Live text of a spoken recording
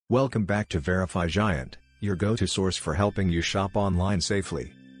Welcome back to Verify Giant, your go-to source for helping you shop online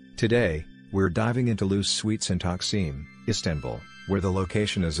safely. Today, we're diving into Luce Suites in Taksim, Istanbul, where the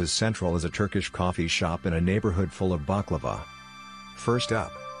location is as central as a Turkish coffee shop in a neighborhood full of baklava. First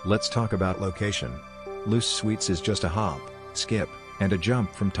up, let's talk about location. Luce Suites is just a hop, skip, and a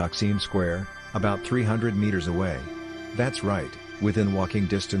jump from Taksim Square, about 300 meters away. That's right, within walking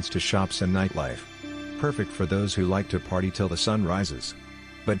distance to shops and nightlife. Perfect for those who like to party till the sun rises.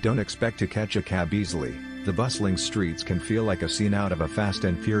 But don't expect to catch a cab easily. The bustling streets can feel like a scene out of a Fast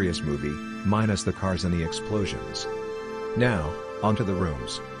and Furious movie, minus the cars and the explosions. Now, onto the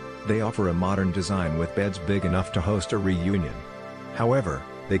rooms. They offer a modern design with beds big enough to host a reunion. However,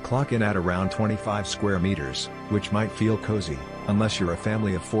 they clock in at around 25 square meters, which might feel cozy, unless you're a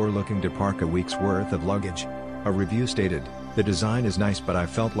family of 4 looking to park a week's worth of luggage. A review stated, "The design is nice, but I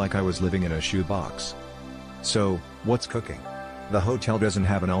felt like I was living in a shoebox." So, what's cooking? The hotel doesn't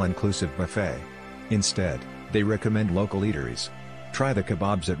have an all-inclusive buffet. Instead, they recommend local eateries. Try the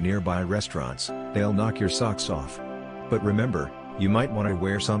kebabs at nearby restaurants, they'll knock your socks off. But remember, you might want to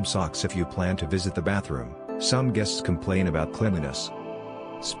wear some socks if you plan to visit the bathroom. Some guests complain about cleanliness.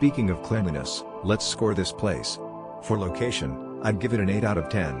 Speaking of cleanliness, let's score this place. For location, I'd give it an 8 out of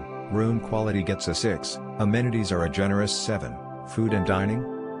 10, room quality gets a 6, amenities are a generous 7, food and dining?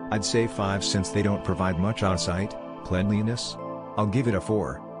 I'd say 5 since they don't provide much on-site. Cleanliness? I'll give it a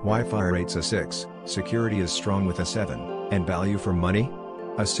 4, Wi-Fi rates a 6, security is strong with a 7, and value for money?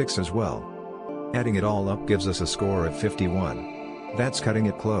 A 6 as well. Adding it all up gives us a score of 51. That's cutting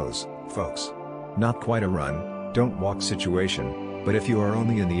it close, folks. Not quite a run, don't walk situation, but if you are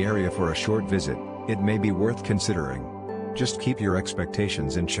only in the area for a short visit, it may be worth considering. Just keep your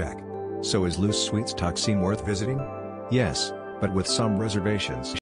expectations in check. So is Luce Suites Taksim worth visiting? Yes, but with some reservations.